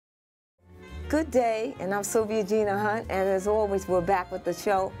Good day, and I'm Sylvia Gina Hunt, and as always, we're back with the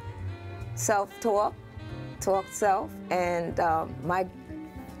show, Self-Talk, Talk Self, and my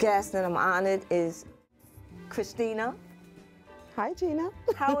guest that I'm honored is Christina. Hi, Gina.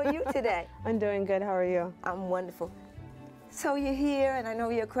 How are you today? I'm doing good. How are you? I'm wonderful. So you're here, and I know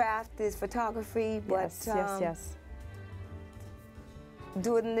your craft is photography, but yes.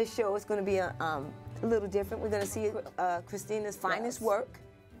 Doing this show is going to be a little different. We're going to see Christina's finest work,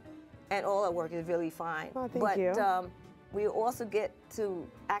 and all her work is really fine. Oh, thank you. But we also get to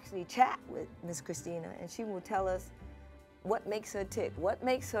actually chat with Miss Christina, and she will tell us what makes her tick, what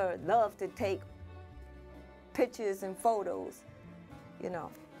makes her love to take pictures and photos, you know.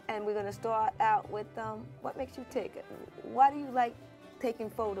 And we're going to start out with what makes you tick. Why do you like taking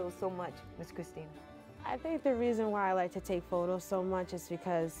photos so much, Miss Christina? I think the reason why I like to take photos so much is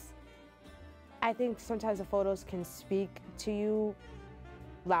because I think sometimes the photos can speak to you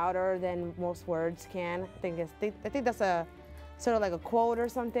louder than most words can. I think that's a sort of like a quote or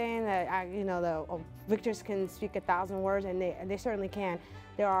something that the pictures can speak 1,000 words, and they certainly can.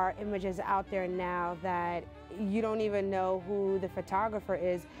 There are images out there now that you don't even know who the photographer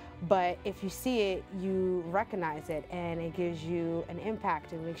is, but if you see it, you recognize it, and it gives you an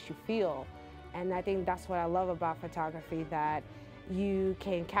impact and makes you feel. And I think that's what I love about photography, that you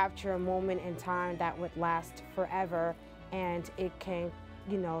can capture a moment in time that would last forever, and it can,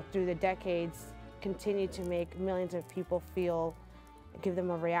 through the decades, continue to make millions of people feel, give them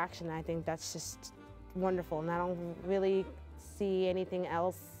a reaction. I think that's just wonderful, and I don't really see anything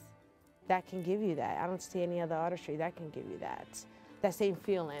else that can give you that. I don't see any other artistry that can give you that same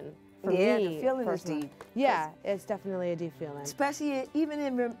feeling. For me, the feeling personally. is deep. Yeah, it's definitely a deep feeling. Especially even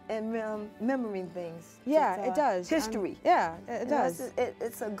in remembering things. Yeah, Just, it does. History. Yeah, it does.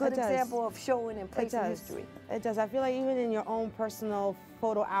 It's a good example of showing and placing history. It does. I feel like even in your own personal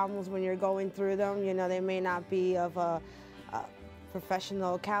photo albums, when you're going through them, they may not be of a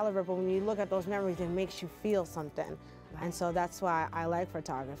professional caliber, but when you look at those memories, it makes you feel something. Right. And so that's why I like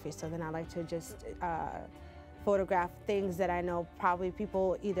photography. So then I like to just photograph things that I know probably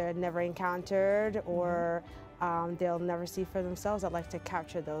people either never encountered or they'll never see for themselves. I like to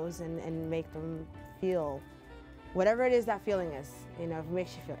capture those and make them feel whatever it is that feeling is. If it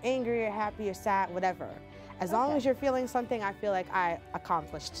makes you feel angry or happy or sad, whatever. As long as you're feeling something, I feel like I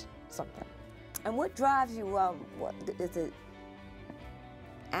accomplished something. And what drives you? What is it?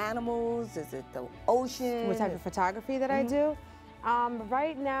 Animals? Is it the ocean? What type of photography that I do?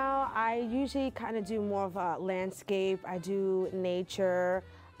 Right now, I usually kind of do more of a landscape. I do nature.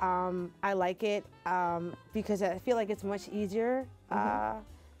 I like it because I feel like it's much easier.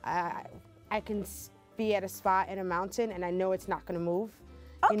 I can be at a spot in a mountain and I know it's not going to move.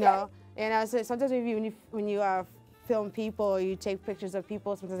 Okay. And so sometimes when you film people, or you take pictures of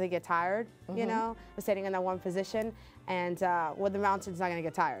people, sometimes they get tired, of sitting in that one position. And the mountain's not going to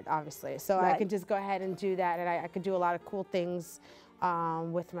get tired, obviously. So I can just go ahead and do that, and I could do a lot of cool things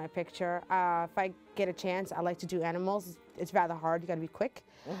with my picture. If I get a chance, I like to do animals. It's rather hard. You got to be quick.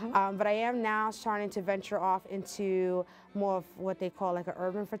 But I am now starting to venture off into more of what they call like an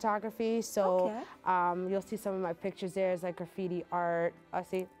urban photography. So you'll see some of my pictures there. It's like graffiti art.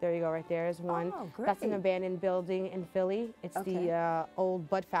 See, there you go, right there is one. Oh, great. That's an abandoned building in Philly. It's the old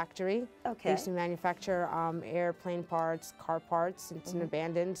Bud factory. They used to manufacture airplane parts, car parts. It's an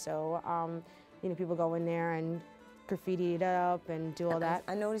abandoned, so people go in there and graffiti it up and do all that.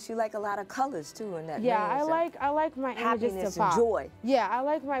 I noticed you like a lot of colors too in that. Yeah, I like my images to pop. And joy. Yeah, I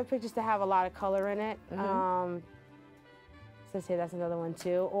like my pictures to have a lot of color in it. So say that's another one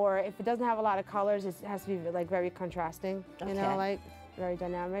too. Or if it doesn't have a lot of colors, it has to be like very contrasting. Like very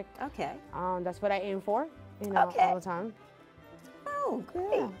dynamic. Okay. That's what I aim for. All the time. Oh,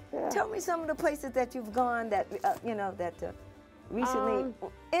 great. Yeah. Tell me some of the places that you've gone that recently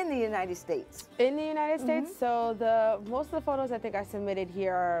in the United States. In the United States, so most of the photos I think I submitted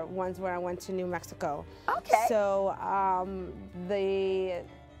here are ones where I went to New Mexico. Okay. So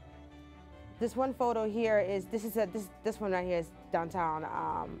this one photo here is this one right here is downtown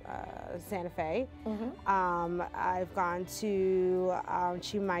Santa Fe. I've gone to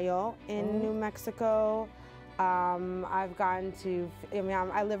Chimayo in New Mexico. I've gone to,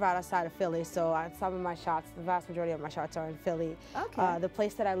 I live right outside of Philly, so some of my shots, the vast majority of my shots are in Philly. Okay. The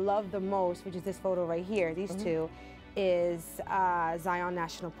place that I love the most, which is this photo right here, these two, is Zion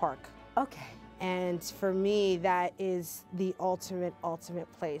National Park. Okay. And for me, that is the ultimate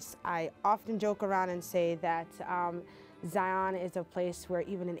place. I often joke around and say that Zion is a place where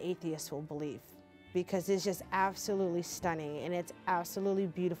even an atheist will believe, because it's just absolutely stunning and it's absolutely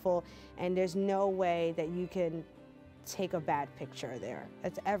beautiful, and there's no way that you can take a bad picture there.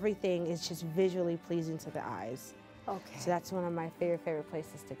 Everything is just visually pleasing to the eyes. Okay. So that's one of my favorite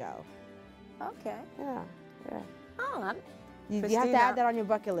places to go. Okay. Yeah, yeah. Oh, you have to add that on your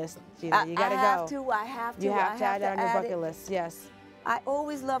bucket list, Gina. You gotta go. I have to. You have to add that on your bucket list, yes. I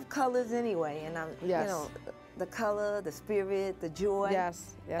always love colors anyway, and yes. You know, the color, the spirit, the joy.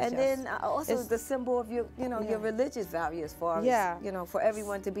 Yes, yes, and then also it's the symbol of your, your religious value as far as, for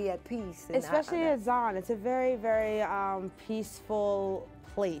everyone to be at peace. And especially at Zion, it's a very, very peaceful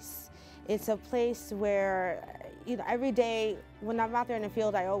place. It's a place where, every day when I'm out there in the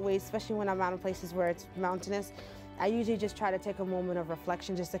field, I always, especially when I'm out in places where it's mountainous, I usually just try to take a moment of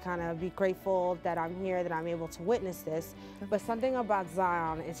reflection just to kind of be grateful that I'm here, that I'm able to witness this. But something about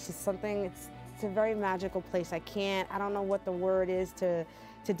Zion, it's just something, it's a very magical place. I don't know what the word is to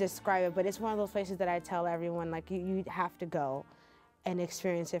describe it, but it's one of those places that I tell everyone, like, you have to go and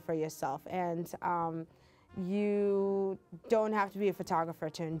experience it for yourself. And you don't have to be a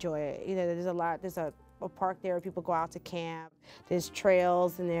photographer to enjoy it. There's a park there where people go out to camp. There's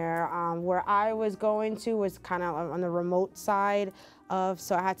trails in there. Where I was going to was kind of on the remote side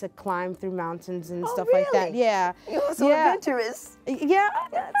so I had to climb through mountains and stuff like that. Yeah. You were so adventurous. Yeah.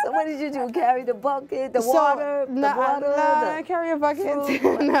 So what did you do? Carry the bucket, the water, the water? No, I didn't carry a bucket. No,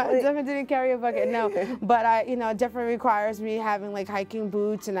 I definitely didn't carry a bucket, no. But it definitely requires me having like hiking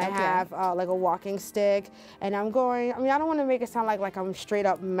boots, and I have like a walking stick. And I'm going, I don't want to make it sound like I'm straight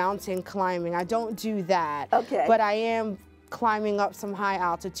up mountain climbing. I don't do that. Okay. But I am climbing up some high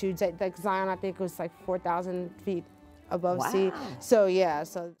altitudes. Like Zion, I think it was like 4,000 feet above sea. So yeah,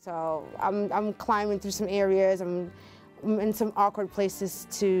 so I'm climbing through some areas. I'm in some awkward places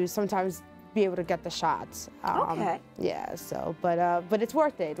to sometimes be able to get the shots. Okay. Yeah. So, but it's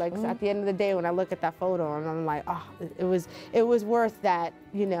worth it. Like at the end of the day, when I look at that photo, and I'm like, oh, it was worth that.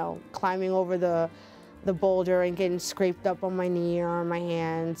 Climbing over the boulder and getting scraped up on my knee or on my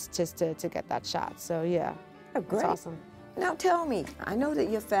hands just to get that shot. So yeah, great. It's awesome. Now tell me, I know that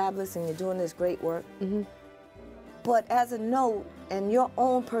you're fabulous and you're doing this great work. But as a note, and your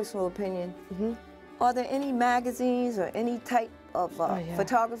own personal opinion, are there any magazines or any type of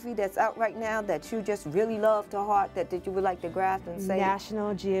photography that's out right now that you just really love to heart, that you would like to grasp and say?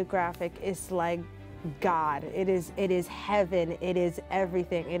 National Geographic is like God. It is heaven. It is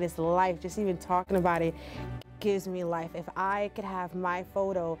everything. It is life. Just even talking about it gives me life. If I could have my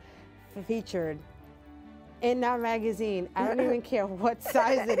photo featured in that magazine, I don't even care what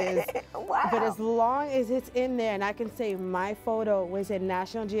size it is. Wow. But as long as it's in there and I can say my photo was in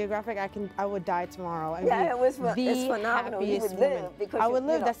National Geographic, I would die tomorrow. It's phenomenal. You would live because I would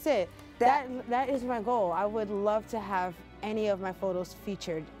live. That's it. That is my goal. I would love to have any of my photos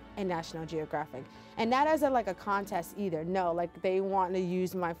featured in National Geographic. And not as a contest either. No, like they want to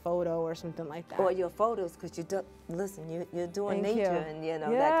use my photo or something like that. Or your photos, because you're doing nature and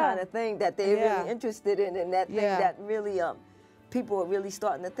that kind of thing that they're really interested in, and that thing that really people are really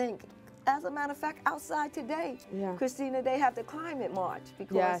starting to think. As a matter of fact, outside today, Christina, they have the climate march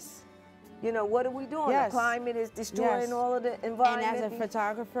because what are we doing? The climate is destroying all of the environment. And as a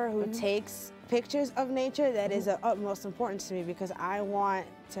photographer who takes pictures of nature, that is of utmost importance to me, because I want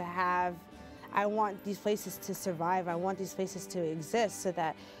these places to survive. I want these places to exist so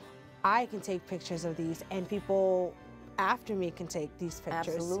that I can take pictures of these and people after me can take these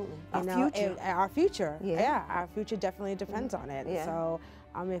pictures. Absolutely. Our future. Yeah, our future definitely depends on it. Yeah. So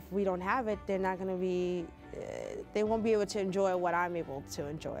if we don't have it, they're not going to be, they won't be able to enjoy what I'm able to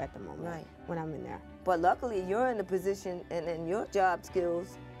enjoy at the moment when I'm in there. But luckily, you're in a position, and in your job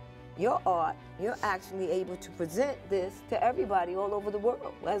skills, your art, you're actually able to present this to everybody all over the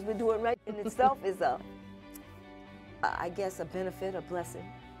world. As we're doing right in itself is I guess, a benefit, a blessing.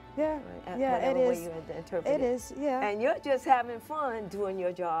 Yeah, right? It is. Way you interpret it is, yeah. And you're just having fun doing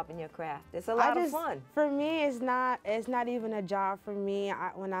your job and your craft. It's a lot of fun. For me, it's not even a job for me.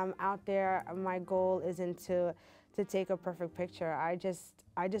 When I'm out there, my goal isn't to take a perfect picture. I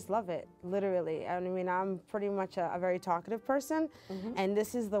just love it, literally. I'm pretty much a very talkative person, and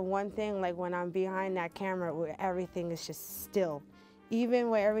this is the one thing, like when I'm behind that camera where everything is just still. Even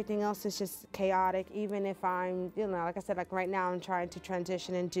where everything else is just chaotic, even if I'm, like I said, like right now I'm trying to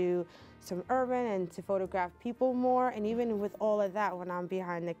transition and do some urban and to photograph people more, and even with all of that, when I'm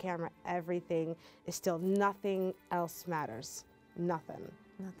behind the camera, everything is still, nothing else matters. Nothing.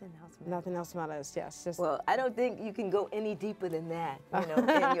 Nothing else matters. Nothing else matters, yes. Well, I don't think you can go any deeper than that,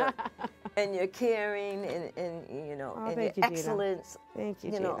 and your caring and your excellence, thank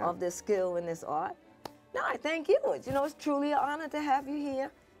you, of this skill and this art. No, I thank you. It's truly an honor to have you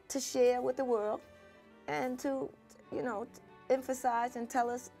here to share with the world and to, emphasize and tell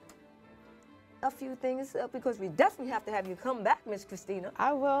us a few things because we definitely have to have you come back, Miss Christina.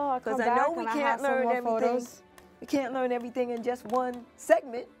 I will. I'll come back. Because I know we can't learn everything. Photos. We can't learn everything in just one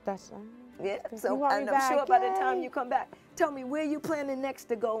segment. That's yeah. So and I'm sure by the time you come back, tell me where you planning next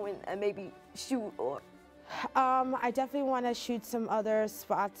to go and maybe shoot or. I definitely want to shoot some other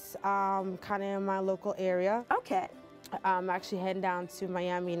spots, kind of in my local area. Okay. I'm actually heading down to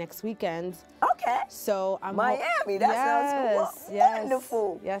Miami next weekend. Okay. So I'm Miami. That sounds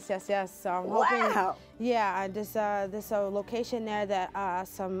wonderful. Yes. So I'm hoping. Yeah. There's a location there that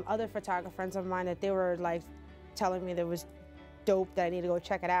some other photographer friends of mine that they were like telling me that was dope, that I need to go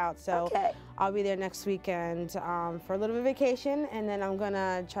check it out. So I'll be there next weekend for a little bit of vacation, and then I'm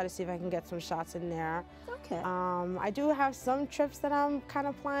gonna try to see if I can get some shots in there. Okay. I do have some trips that I'm kind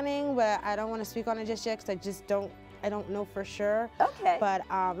of planning, but I don't want to speak on it just yet because I don't know for sure. Okay. But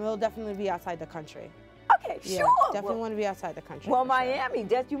it'll definitely be outside the country. Okay, yeah, sure. Definitely want to be outside the country. Well, Miami,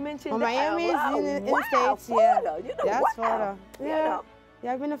 that you mentioned. Well, Miami is in the States. Florida. Yeah. You know, That's Florida. Yeah. You know.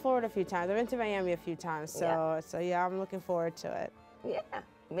 Yeah, I've been to Florida a few times. I've been to Miami a few times. So yeah, I'm looking forward to it. Yeah.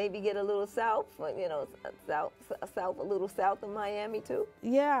 Maybe get a little south, you know, a little south of Miami too.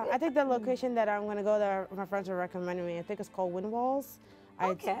 Yeah, I think the location that I'm gonna go there, my friends are recommending me. I think it's called Wind Walls.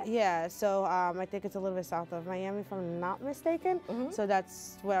 Okay. Yeah, so I think it's a little bit south of Miami, if I'm not mistaken. So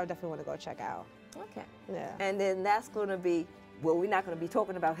that's where I definitely want to go check out. Okay. Yeah. And then that's going to be, well, we're not going to be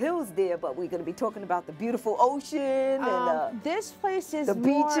talking about hills there, but we're going to be talking about the beautiful ocean and this place is the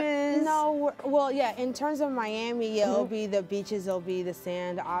beaches. No, well, yeah. In terms of Miami, yeah, it'll be the beaches, it'll be the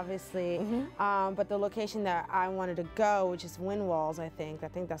sand, obviously. But the location that I wanted to go, which is Wind Walls, I think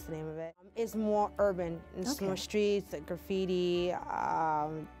that's the name of it, is more urban. It's more streets, like graffiti,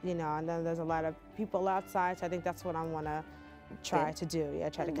 you know, and then there's a lot of people outside. So I think that's what I want to try to do. Yeah,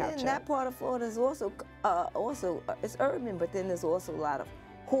 try to capture. And that part of Florida is also it's urban, but then there's also a lot of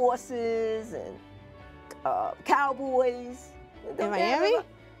horses and cowboys. In Miami?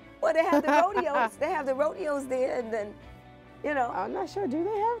 Well, they have the rodeos. They have the rodeos there, and then, you know. I'm not sure. Do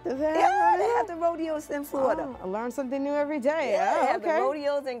they have the? Yeah, they have the rodeos in Florida. Oh, I learn something new every day. Yeah, oh, they have the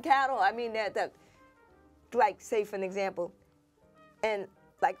rodeos and cattle. I mean, like, say for an example, and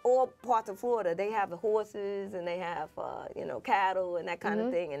like all parts of Florida, they have the horses and they have, you know, cattle and that kind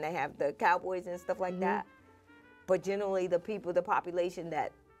of thing, and they have the cowboys and stuff like that. But generally, the population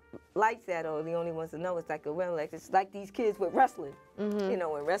that likes that are the only ones to know. It's like it's like these kids with wrestling. You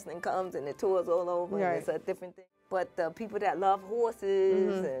know, when wrestling comes and the tours all over, and it's a different thing. But the people that love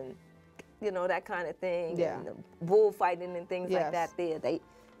horses and, you know, that kind of thing, and the bullfighting and things like that, they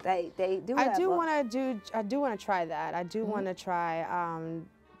do. I do want to try that. I do want to try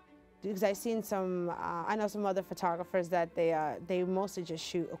because I've seen some. I know some other photographers that they mostly just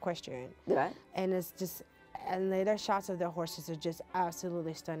shoot equestrian. Right. And it's just. And their shots of their horses are just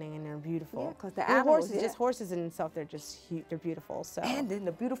absolutely stunning, and they're beautiful. Yeah, because the animals, horses, just horses in themselves, they're just they're beautiful. So. And then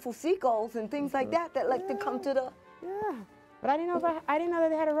the beautiful seagulls and things like that like to come to the. Yeah, but I didn't know that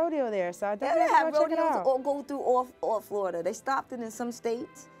they had a rodeo there, so I definitely have have to check it out. All go through all Florida. They stopped it in some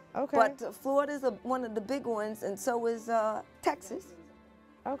states. Okay. But Florida's one of the big ones, and so is Texas.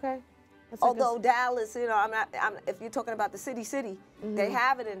 Okay. Although Dallas, you know, if you're talking about the city, they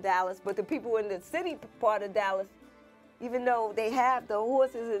have it in Dallas, but the people in the city part of Dallas, even though they have the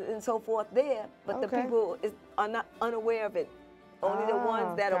horses and so forth there, but the people are not unaware of it. Only the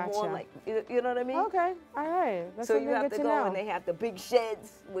ones that are more like, you know what I mean? Okay, all right. That's so you have to go, and they have the big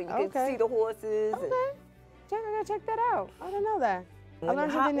sheds where you can see the horses. Okay, I gotta check that out. I don't know that. When the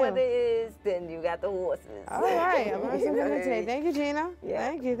hot weather is, then you got the horses. All right, I learned something new today. Thank you, Gina. Yeah.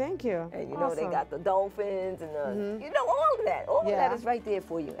 Thank you. And you know, they got the dolphins and you know, all of that. All of that is right there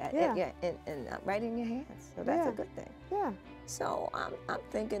for you, and right in your hands. So that's a good thing. Yeah. So I'm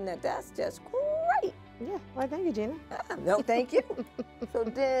thinking that's just great. Yeah. Well, thank you, Gina. No, thank you. So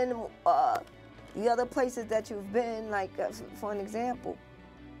then, the other places that you've been, like for an example,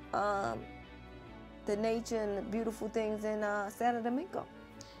 the nature and the beautiful things in Santo Domingo.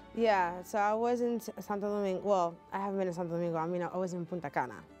 Yeah, so I was in Santo Domingo. Well, I haven't been in Santo Domingo. I mean, I was in Punta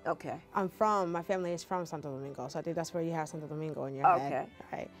Cana. Okay. My family is from Santo Domingo, so I think that's where you have Santo Domingo in your head. Okay.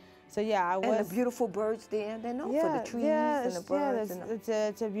 Right. So yeah, I was. And the beautiful birds there. They're known for the trees and the birds. Yeah,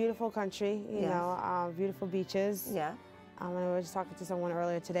 it's a beautiful country. You know, beautiful beaches. Yeah. I was just talking to someone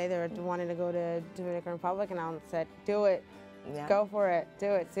earlier today. They were wanting to go to Dominican Republic, and I said, "Do it. Yeah. Go for it.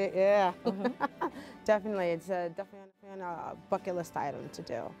 Do it. Yeah." Definitely, it's definitely on a bucket list item to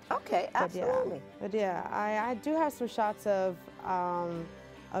do. Okay, absolutely. But yeah, I do have some shots of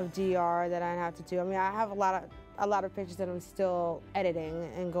DR that I have to do. I mean, I have a lot of pictures that I'm still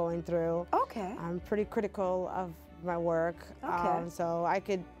editing and going through. Okay. I'm pretty critical of my work. Okay. So I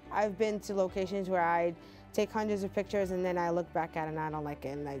could I've been to locations where I take hundreds of pictures and then I look back at it and I don't like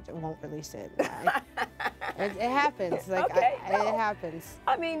it and I won't release it. It happens. Like Okay, it happens.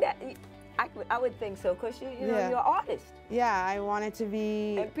 I mean, I would think so, because you know, you're an artist. Yeah, I want it to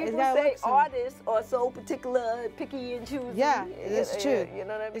be. And people say artists are so particular, picky and choosy. Yeah, it's true. You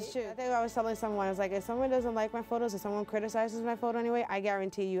know what I mean? It's true. I think I was telling someone, I was like, if someone doesn't like my photos, if someone criticizes my photo anyway, I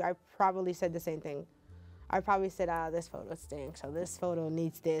guarantee you, I probably said the same thing. I probably said, this photo stinks, so this photo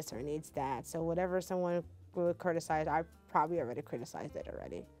needs this or needs that. So whatever someone would criticize, I probably already criticized it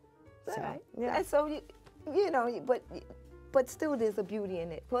already. So, right. Yeah. And so you know, but still there's a beauty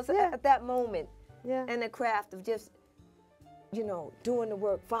in it. Because at that moment, and the craft of just, you know, doing the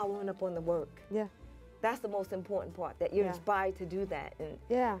work, following up on the work. Yeah. That's the most important part, that you're inspired to do that. And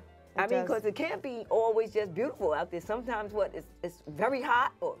I mean, because it can't be always just beautiful out there. Sometimes it's very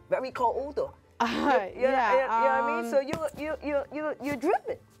hot or very cold, or you know what I mean? So you're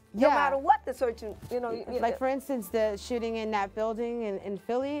driven. No matter what the search, you know. Like for instance, the shooting in that building in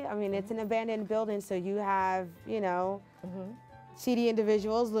Philly, I mean, it's an abandoned building, so you have, you know, seedy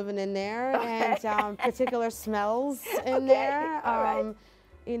individuals living in there and particular smells in there.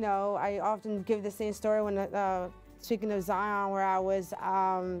 You know, I often give the same story when, speaking of Zion, where I was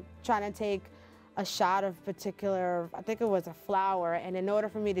trying to take a shot of particular, I think it was a flower, and in order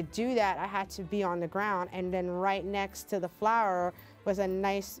for me to do that, I had to be on the ground, and then right next to the flower was a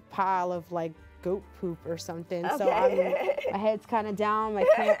nice pile of like goat poop or something. So my head's kind of down, my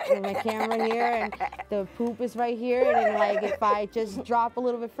camera here, and the poop is right here, and like if I just drop a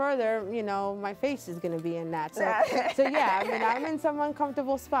little bit further, you know, my face is gonna be in that. So yeah, I mean, I'm in some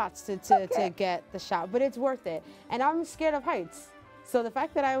uncomfortable spots to get the shot, but it's worth it. And I'm scared of heights. So the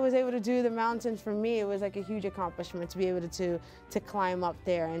fact that I was able to do the mountains, for me, it was like a huge accomplishment to be able to climb up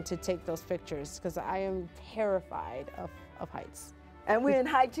there and to take those pictures, because I am terrified of heights. And we're in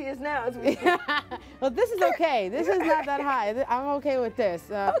high cheers now. Well, this is okay. This is not that high. I'm okay with this.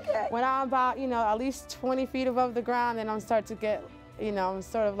 When I'm about, you know, at least 20 feet above the ground, then I'm start to get, you know, I'm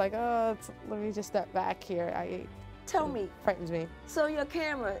sort of like, oh, let me just step back here. Tell me. Frightens me. So your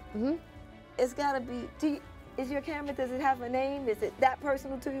camera, it's got to be, is your camera, does it have a name? Is it that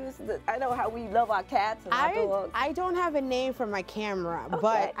personal to you? I know how we love our cats and our dogs. I don't have a name for my camera,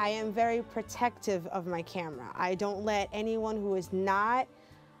 but I am very protective of my camera. I don't let anyone who is not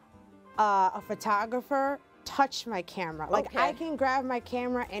a photographer touch my camera. Like, I can grab my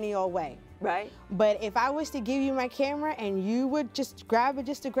camera any old way. Right. But if I was to give you my camera and you would just grab it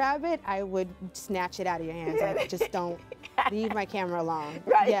just to grab it, I would snatch it out of your hands. I just don't leave my camera alone.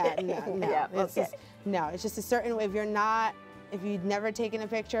 Right. Yeah, no. No, it's just a certain way. If you've never taken a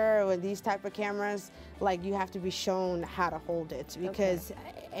picture with these type of cameras, like, you have to be shown how to hold it, because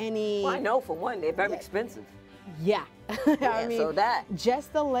well, I know, for one, they're very expensive. Yeah. I mean, so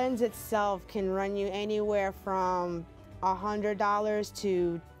just the lens itself can run you anywhere from $100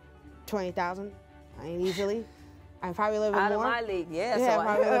 to $20,000. I mean, easily. I'm probably a little bit more. Out of my league, so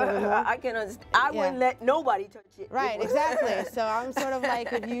probably a little bit more. I can understand. I wouldn't let nobody touch it. Right, exactly. So I'm sort of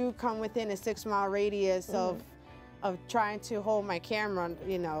like, if you come within a 6-mile radius of trying to hold my camera,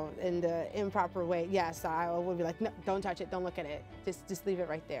 you know, in the improper way, yes, I would be like, no, don't touch it, don't look at it. Just leave it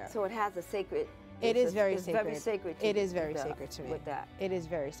right there. So it has a sacred. It is very sacred. It's very sacred to me. It is very sacred to me. With that. It is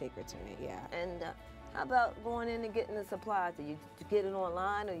very sacred to me, yeah. And how about going in and getting the supplies? Do you get it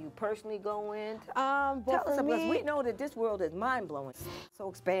online, or you personally go in? Tell us, because we know that this world is mind-blowing, so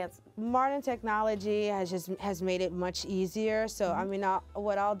expansive. Modern technology has made it much easier. So I mean,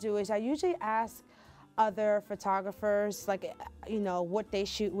 what I'll do is I usually ask other photographers, like, you know, what they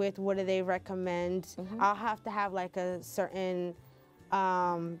shoot with, what do they recommend. I'll have to have like a certain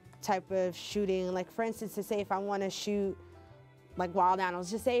type of shooting. Like, for instance, to say if I want to shoot like wild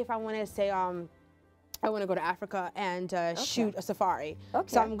animals, just say if I want to say I want to go to Africa and shoot a safari.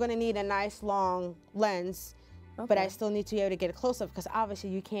 So I'm going to need a nice long lens, but I still need to be able to get a close-up, because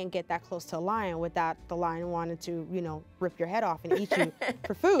obviously you can't get that close to a lion without the lion wanting to, you know, rip your head off and eat you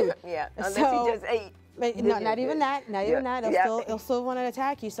for food. Yeah, unless he just ate. No, not even that. Not even that. It'll still want to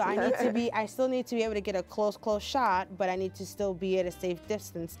attack you. So I still need to be able to get a close shot, but I need to still be at a safe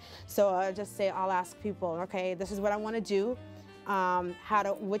distance. So I'll ask people, okay, this is what I want to do.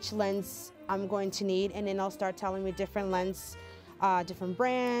 Which lens I'm going to need, and then they'll start telling me different lens, different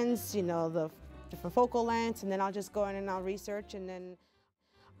brands, you know, the different focal lengths, and then I'll just go in and I'll research, and then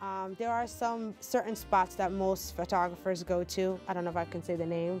there are some certain spots that most photographers go to. I don't know if I can say the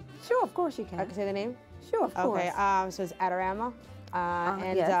name. Sure, of course you can. I can say the name? Sure, of course. Okay, so it's Adorama,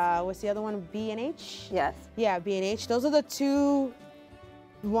 what's the other one? B&H? Yes. Yeah, B&H. Those are the two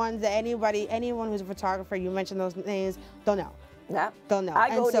ones that anyone who's a photographer, you mention those names, don't know. Yep. they'll know. I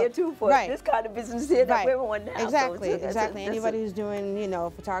go there too for this kind of business here that we're on now. Exactly, so exactly. Anybody who's doing, you know,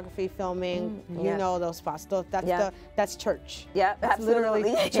 photography, filming, you know those spots. That's church. Yeah, that's absolutely.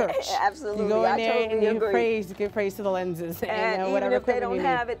 literally church. Absolutely. You go in there totally and agree. you give praise to the lenses and whatever even if they equipment don't you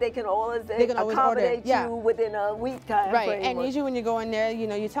have need. it, they can always always accommodate order. you within a week time frame. And usually when you go in there, you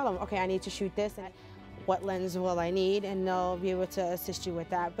know, you tell them, okay, I need to shoot this, and what lens will I need, and they'll be able to assist you with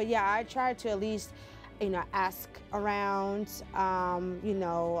that. But yeah, I try to at least, you know, ask around, you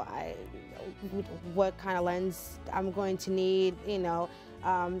know, what kind of lens I'm going to need, you know.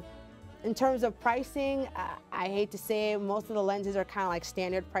 In terms of pricing, I hate to say it, most of the lenses are kind of like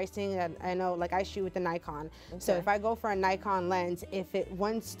standard pricing. I know, like I shoot with the Nikon. Okay. So if I go for a Nikon lens, if it's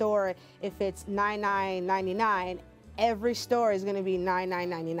 $99.99, every store is going to be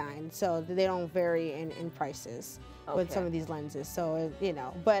 $99.99. So they don't vary in prices with some of these lenses. So, you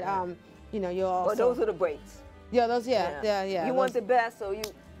know, but, you know, you'll also... Well, those are the breaks. Yeah, those, yeah. You want the best, so you're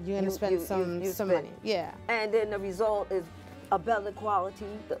going to spend some money. Yeah. And then the result is a better quality,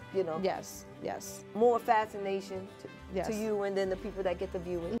 you know. Yes. More fascination to you and then the people that get to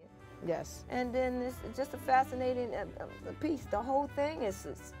view it. Yes. And then it's just a fascinating piece. The whole thing it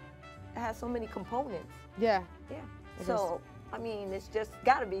has so many components. Yeah. So, I mean, it's just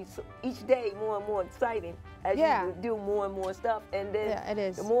got to be each day more and more exciting as you do more and more stuff. And then it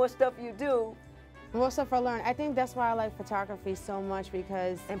is. The more stuff you do, the more stuff I learn. I think that's why I like photography so much,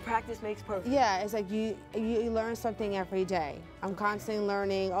 because... And practice makes perfect. Yeah, it's like you learn something every day. I'm constantly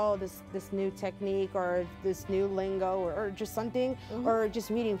learning, this new technique or this new lingo or just something, or just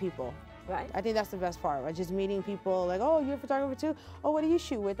meeting people. Right. I think that's the best part, right? Just meeting people, like, oh, you're a photographer too? Oh, what do you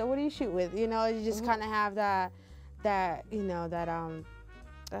shoot with? Oh, what do you shoot with? You know, you just kind of have that, you know, that, I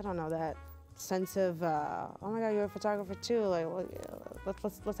don't know, that sense of, oh my God, you're a photographer too. Like, well,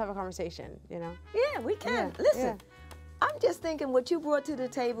 let's have a conversation, you know? Yeah, we can. Listen, I'm just thinking what you brought to the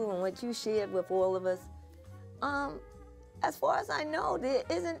table and what you shared with all of us. As far as I know, there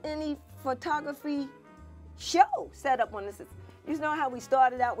isn't any photography show set up on this. You know how we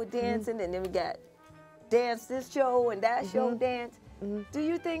started out with dancing, and then we got dance this show and that show dance. Do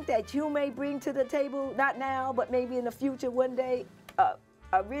you think that you may bring to the table, not now, but maybe in the future one day,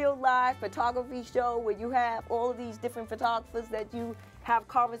 a real live photography show where you have all of these different photographers that you have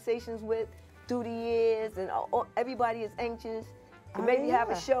conversations with through the years, and everybody is anxious to maybe have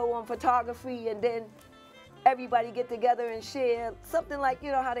a show on photography, and then everybody get together and share something like,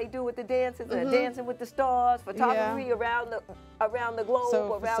 you know, how they do with the dances, Dancing with the Stars, photography around the globe,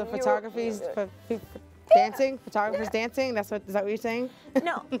 so photography's dancing, photographers dancing. Is that what you're saying?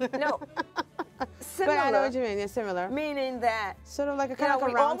 No. But Similar, I know what you mean. It's similar. Meaning that sort of like a kind of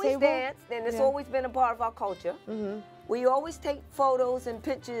like a we round always table. dance, and it's always been a part of our culture. We always take photos and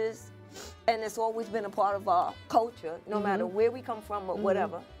pictures, and it's always been a part of our culture, no matter where we come from or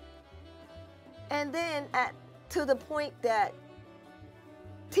whatever. And then to the point that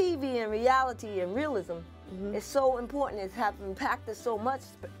TV and reality and realism is so important, it's have impacted so much,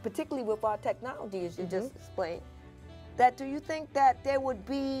 particularly with our technology, as you just explained, that do you think that there would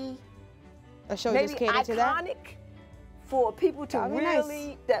be a show maybe just catered to that? iconic for people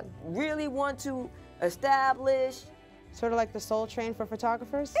to really want to establish? Sort of like the Soul Train for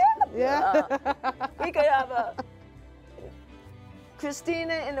photographers? Yeah. We could have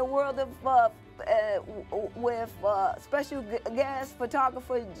Christina in the world of with special guest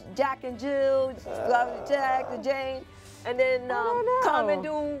photographer Jack and Jill, Jack and Jane, and then come and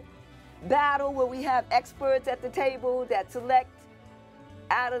do battle where we have experts at the table that select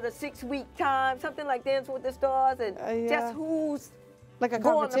out of the 6-week time, something like Dancing with the Stars, and just who's like a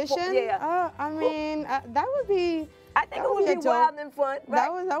competition. I mean, that would be. I think it would be wild and fun.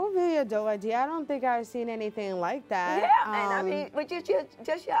 Right? That would be a dope idea. I don't think I've seen anything like that. Yeah, and I mean, but just your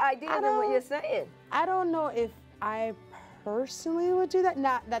ideas and what you're saying. I don't know if I personally would do that.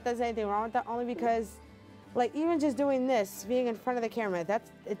 Not that there's anything wrong with that, only because, like, even just doing this, being in front of the camera,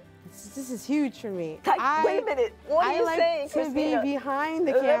 this is huge for me. Wait a minute. What are you saying, I Christina? like to be behind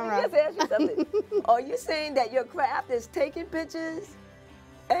the camera. Let me just ask you something. Are you saying that your craft is taking pictures,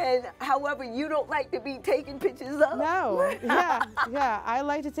 and however you don't like to be taking pictures of? No. Yeah. I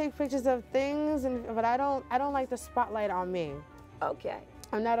like to take pictures of things, but I don't like the spotlight on me. Okay.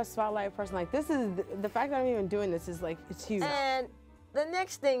 I'm not a spotlight person. Like, this is the fact that I'm even doing this is like, it's huge. And the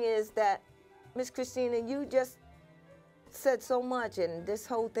next thing is that, Miss Christina, you just said so much, and this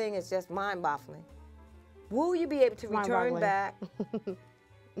whole thing is just mind-boggling. Will you be able to return back?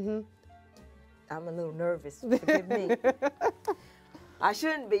 I'm a little nervous. Forgive me. I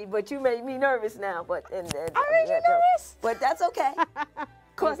shouldn't be, but you made me nervous now. But I made you nervous. But that's okay.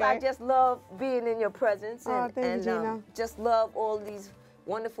 course, I just love being in your presence, and, thank you, Gina. just love all these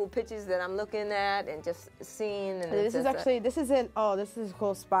wonderful pictures that I'm looking at and just seeing. And this is actually, this is a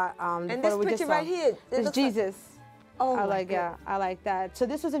cool spot. And this picture right here, is Jesus. Oh, I like, yeah, I like that. So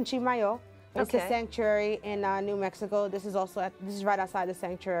this was in Chimayo. It's Okay. a sanctuary in New Mexico. This is also this is right outside the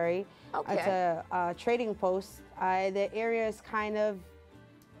sanctuary. Okay. It's a trading post. The area is kind of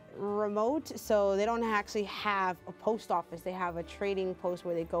remote, so they don't actually have a post office. They have a trading post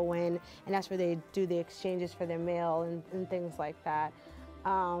where they go in, and that's where they do the exchanges for their mail and things like that.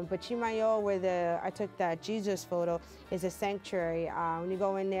 But Chimayo, where I took that Jesus photo, is a sanctuary. When you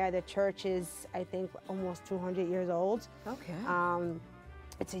go in there, the church is, I think, almost 200 years old. Okay.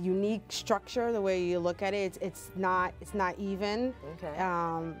 It's a unique structure. The way you look at it, it's not even. Okay.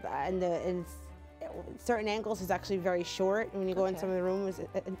 And certain angles is actually very short. And when you go in some of the rooms,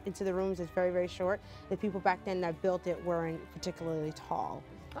 it's very, very short. The people back then that built it weren't particularly tall.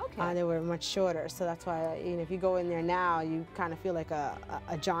 Okay. They were much shorter, so that's why, you know, if you go in there now, you kind of feel like a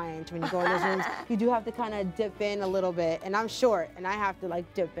giant when you go in those rooms. You do have to kind of dip in a little bit, and I'm short, and I have to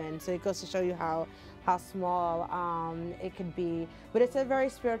like dip in, so it goes to show you how small it could be. But it's a very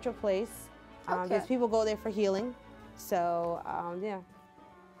spiritual place. Because people go there for healing, so yeah.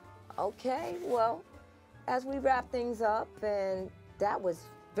 Okay, well, as we wrap things up, and that was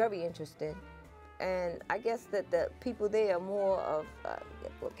very interesting. And I guess that the people there are more of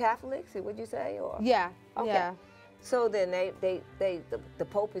Catholics, would you say, or? Yeah. Okay. Yeah. So then the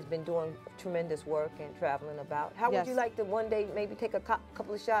Pope has been doing tremendous work and traveling about. How would you like to one day maybe take a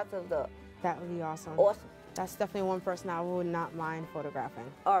couple of shots of the? That would be awesome. Awesome. That's definitely one person I would not mind photographing.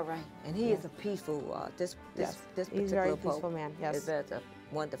 All right, and he is a peaceful. This particular He's a very Pope peaceful man. Yes. is very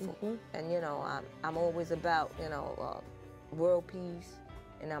wonderful. And you know, I'm always about world peace.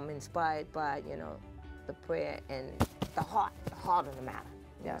 And I'm inspired by, you know, the prayer and the heart of the matter.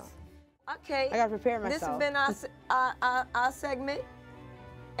 Yes. Know. Okay. I gotta prepare myself. This has been our segment.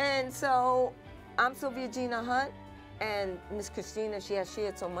 And so I'm Sylvia Gina Hunt, and Miss Christina, she has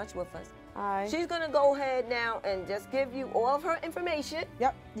shared so much with us. Hi. She's gonna go ahead now and just give you all of her information.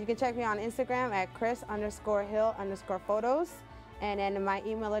 Yep. You can check me on Instagram at Chris_Hill_photos. And then my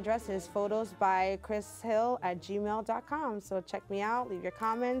email address is photosbychrishill@gmail.com. So check me out, leave your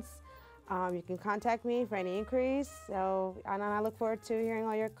comments. You can contact me for any inquiries. So, and I look forward to hearing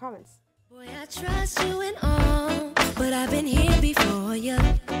all your comments. Boy, I trust you and all, but I've been here before you.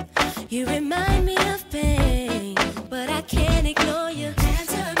 You remind me of pain, but I can't ignore you.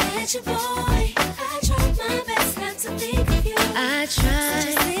 After I met you, boy, I tried my best not to think of you. I tried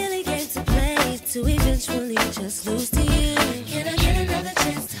such a silly game to play, to eventually just lose to you. Can I get another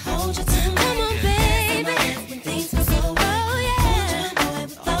chance to hold you tonight? Come on, baby. When things were so well, yeah. Boy,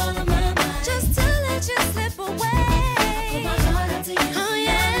 with all of my mind, just to let you slip away. I put my heart up to you. Oh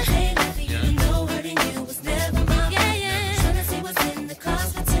yeah. Even though hurting you was never my fault. Yeah. Trying to see what's in the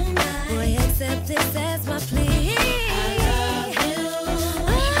cards for tonight. Boy, accept this as my plea.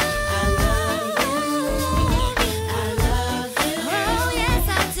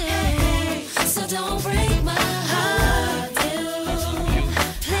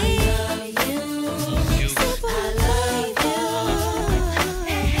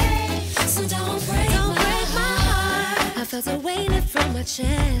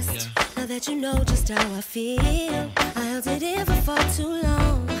 Chest. Now that you know just how I feel, I held it in for far too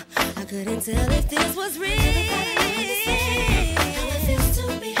long. I couldn't tell if this was real.